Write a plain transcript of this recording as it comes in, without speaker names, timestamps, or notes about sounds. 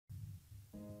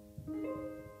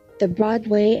The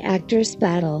Broadway actor's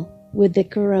battle with the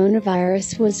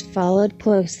coronavirus was followed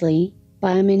closely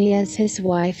by many as his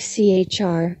wife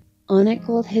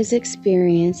chronicled his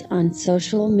experience on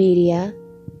social media.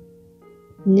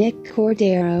 Nick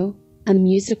Cordero, a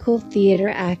musical theater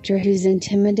actor whose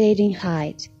intimidating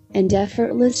height and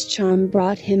effortless charm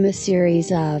brought him a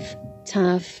series of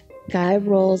tough guy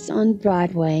roles on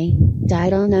Broadway,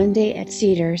 died on Monday at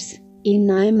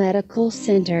Cedars-Sinai Medical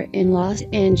Center in Los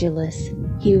Angeles.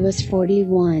 He was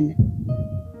 41.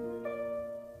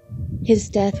 His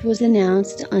death was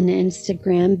announced on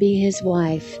Instagram by his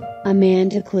wife,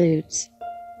 Amanda Kloots.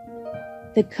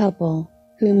 The couple,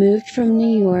 who moved from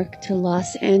New York to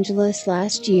Los Angeles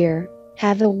last year,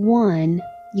 have a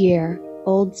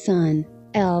 1-year-old son,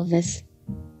 Elvis.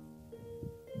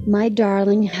 "My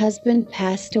darling husband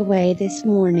passed away this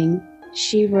morning,"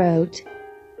 she wrote.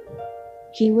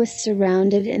 He was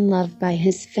surrounded and loved by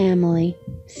his family,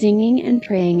 singing and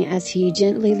praying as he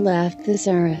gently left this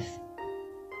earth.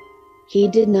 He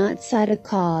did not cite a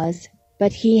cause,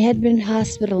 but he had been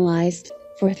hospitalized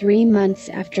for 3 months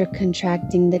after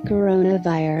contracting the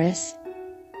coronavirus.